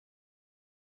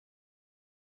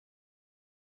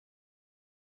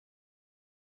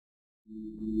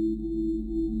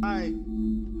Hi,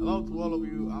 hello to all of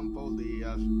you. I'm Paul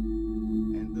Diaz,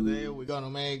 and today we're gonna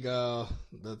make the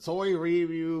toy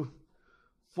review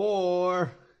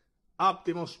for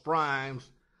Optimus Prime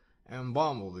and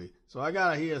Bumblebee. So I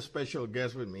got here a special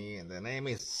guest with me, and the name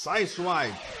is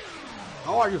Sideswipe.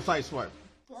 How are you, Sideswipe?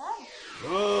 Good.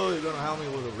 Oh, you're gonna help me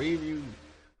with a review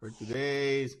for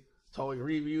today's toy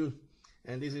review,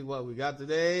 and this is what we got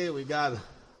today. We got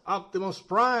Optimus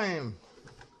Prime.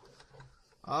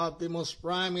 Optimus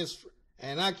Prime is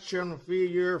an action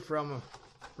figure from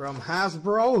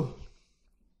Hasbro,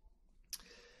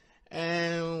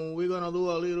 and we're gonna do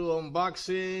a little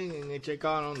unboxing and check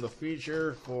out on the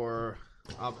feature for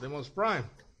Optimus Prime.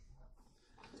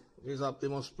 This is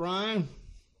Optimus Prime,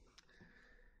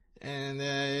 and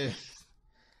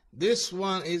this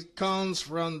one comes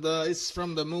from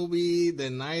the movie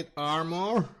The Knight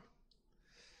Armor.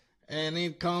 And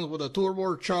it comes with a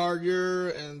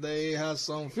turbocharger, and they have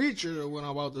some features that we're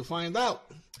about to find out.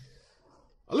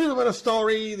 A little bit of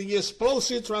story. The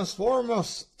explosive Transformer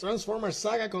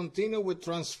saga continued with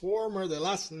Transformer The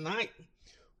Last Knight,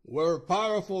 where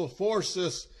powerful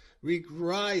forces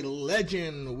rewrite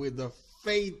legend with the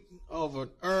fate of an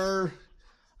Earth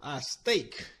at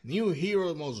stake. New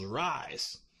heroes must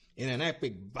rise in an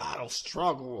epic battle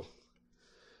struggle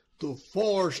to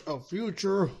forge a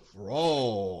future for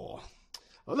all.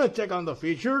 Well, let's check on the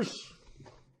features.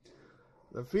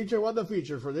 What the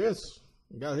feature for this?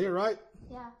 You got here, right?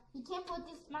 Yeah. You can't put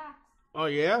this mask. Oh,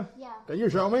 yeah? Yeah. Can you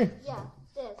show me? Yeah,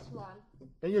 this one.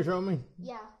 Can you show me?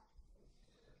 Yeah.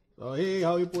 So here,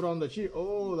 how you put on the sheet.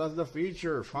 Oh, that's the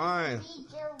feature. Fine.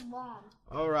 Feature one.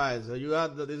 All right, so you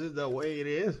got this is the way it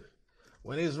is.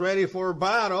 When it's ready for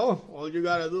battle, all you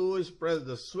gotta do is press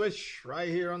the switch right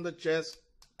here on the chest.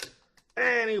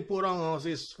 And you put on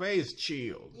his face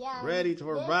shield, Yeah, ready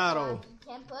for battle. You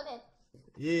can't put it.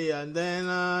 Yeah, and then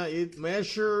it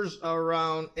measures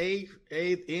around 8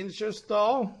 inches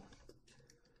tall.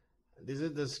 This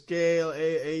is the scale,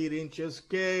 8 inches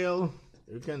scale.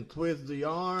 You can twist the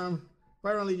arm.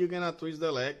 Apparently, you cannot twist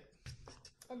the leg.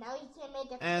 And now you can make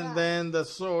a And truck. then the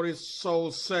sword is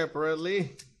sold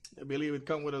separately. I believe it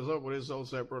comes with a sword, but it's sold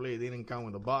separately. It didn't come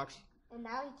with a box. And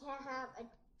now you can have a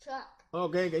truck.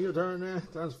 Okay, can you turn the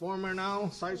transformer now,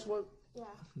 Sideswipe?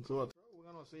 Yeah. So we're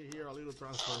gonna see here a little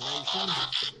transformation.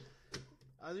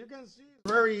 As you can see, it's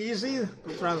very easy to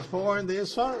transform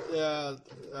this one.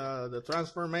 The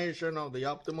transformation of the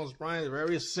Optimus Prime is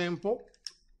very simple.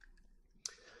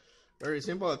 Very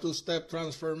simple, a two-step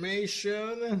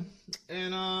transformation.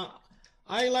 And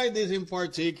I like this in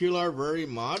particular very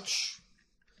much.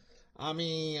 I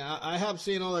mean, I have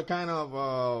seen other kind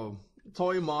of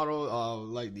toy model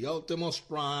like the Optimus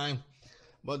Prime,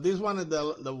 but this one is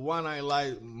the one I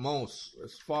like most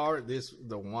as far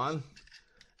the one,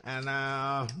 and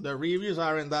the reviews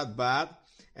aren't that bad.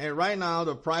 And right now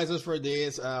the prices for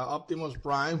this Optimus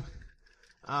Prime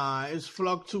is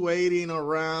fluctuating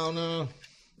around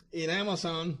in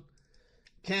Amazon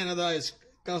Canada is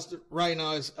cost right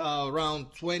now is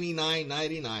around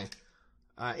 $29.99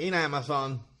 in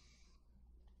Amazon.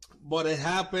 But it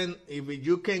happened if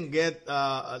you can get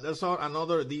there's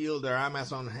another deal that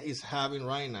Amazon is having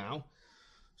right now.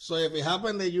 So if it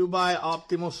happened that you buy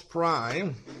Optimus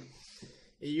Prime,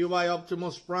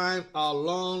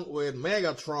 along with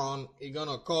Megatron, it's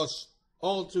gonna cost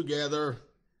altogether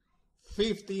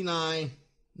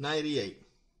 $59.98.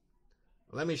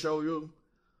 Let me show you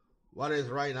what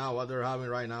they're having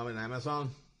right now in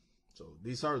Amazon. So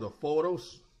these are the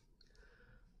photos.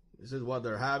 This is what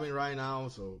they're having right now.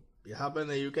 So it happened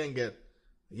that you can get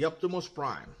the Optimus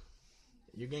Prime,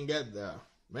 you can get the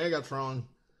Megatron,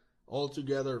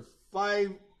 altogether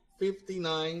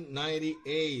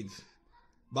 $559.98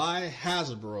 by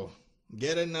Hasbro.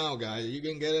 Get it now, guys. You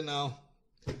can get it now.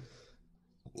 It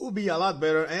will be a lot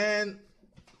better. And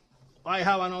I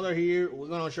have another here. We're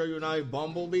gonna show you now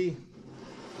Bumblebee.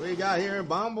 We got here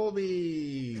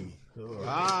Bumblebee.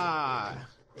 Ah,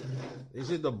 this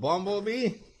is the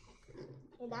Bumblebee.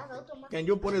 Can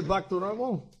you put it back to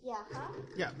normal? Yeah, huh?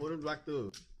 Yeah, put it back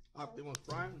to Optimus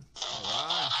Prime.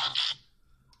 Alright.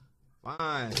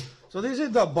 Fine. So this is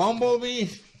the Bumblebee.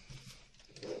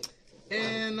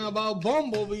 And about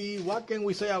Bumblebee, what can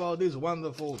we say about this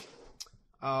wonderful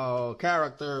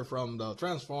character from the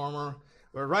Transformer?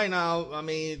 But right now, I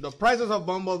mean, the prices of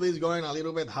Bumblebee is going a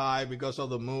little bit high because of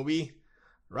the movie.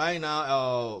 Right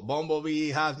now,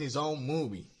 Bumblebee has his own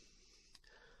movie.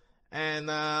 And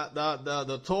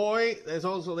the toy,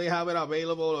 they have it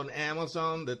available on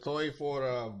Amazon, the toy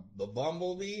for the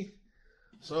Bumblebee.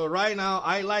 So right now,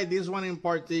 I like this one in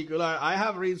particular. I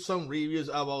have read some reviews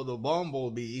about the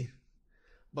Bumblebee.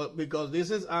 But because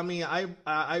this is, I mean,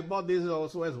 I bought this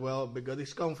also as well because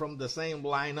it's come from the same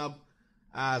lineup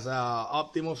as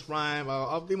Optimus Prime.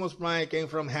 Optimus Prime came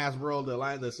from Hasbro,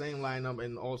 the same lineup,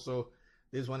 and also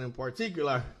this one in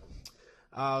particular.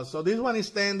 So this one is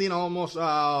standing almost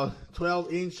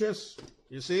 12 inches.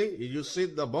 You see, you see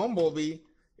the Bumblebee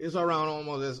is around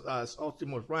almost as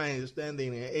Optimus Prime is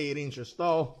standing 8 inches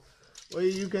tall. Well,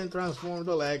 you can transform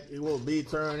the leg. It will be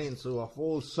turned into a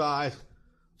full-size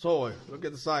toy. Look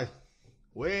at the size.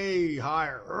 Way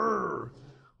higher.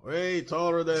 Way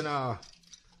taller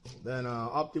than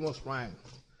Optimus Prime.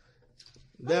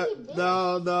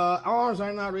 The arms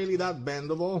are not really that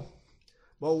bendable.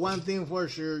 But one thing for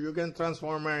sure, you can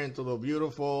transform her into the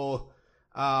beautiful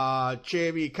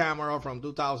Chevy camera from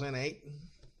 2008.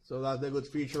 So that's the good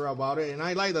feature about it. And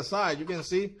I like the size. You can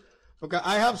see. Okay,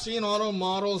 I have seen other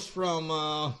models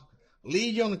from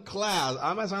Legion class.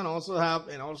 Amazon also have,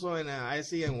 and also in I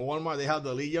see in Walmart they have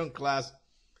the Legion class.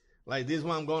 Like this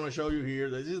one I'm going to show you here.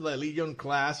 This is the Legion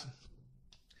class.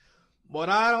 But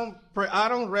I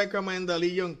don't recommend the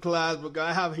Legion class because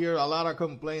I have here a lot of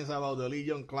complaints about the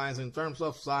Legion class in terms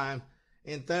of size,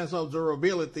 in terms of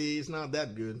durability. It's not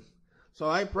that good. So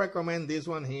I recommend this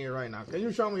one here right now. Can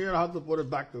you show me here how to put it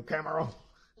back to camera?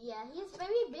 Yeah, he's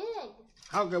very big.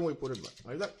 How can we put it back?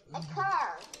 Like that? A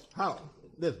car. How?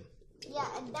 This? Yeah,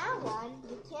 and that one,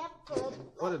 you can't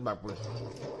put... Put it back, please.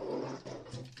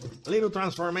 Little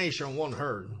transformation won't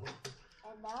hurt.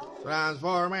 And now...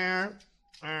 Transformer.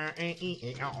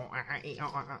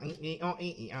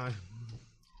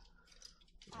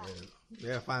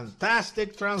 Yeah,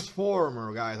 fantastic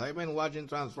Transformer, guys. I've been watching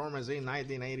Transformers in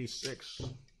 1986.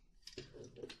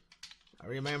 I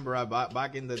remember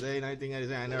back in the day,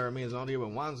 1986, I never missed not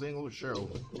even one single show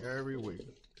every week.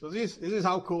 So this is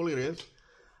how cool it is.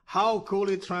 How cool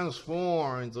it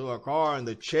transforms into a car in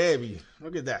the Chevy.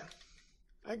 Look at that.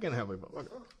 I can help it.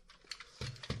 Look.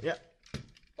 Yeah.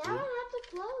 Now I have to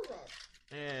close it.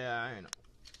 Yeah, I know.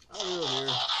 I'll do it here.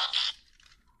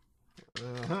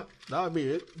 That'll be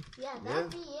it. Yeah, that'll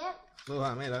be it.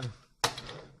 So, mira.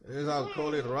 This is how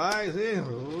cool it rides, eh?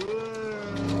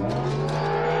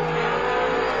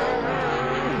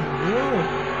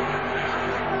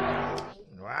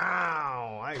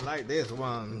 Wow, I like this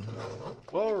one.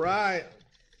 All right.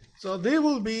 So this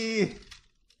will be,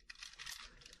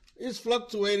 it's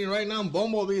fluctuating right now.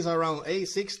 Bumblebee is around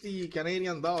 $860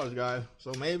 Canadian dollars, guys.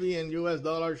 So maybe in US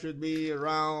dollars should be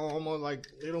around almost like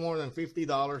a little more than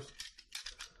 $50.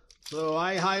 So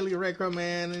I highly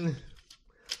recommend,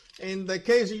 in the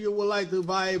case you would like to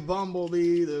buy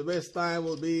Bumblebee, the best time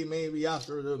will be maybe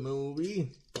after the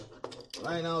movie.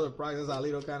 Right now the prices are a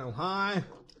little kind of high.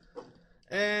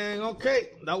 And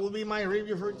okay, that will be my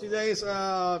review for today's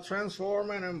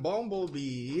Transformer and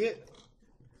Bumblebee.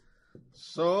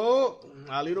 So,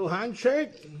 a little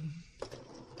handshake.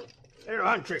 Little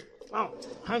handshake. Oh,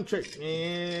 handshake.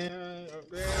 Yeah,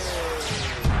 okay.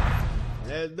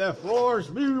 Let the force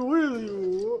be with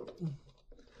you.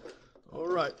 All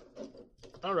right.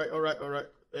 All right.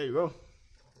 There you go.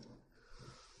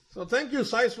 So thank you,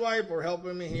 Sideswipe, for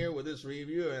helping me here with this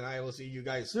review, and I will see you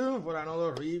guys soon for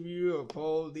another review of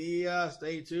Paul Diaz.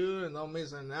 Stay tuned and don't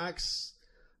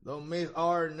miss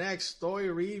our next toy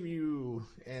review,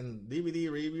 and DVD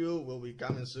review will be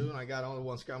coming soon. I got other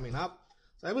ones coming up.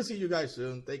 So I will see you guys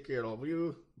soon. Take care of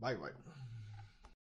you. Bye.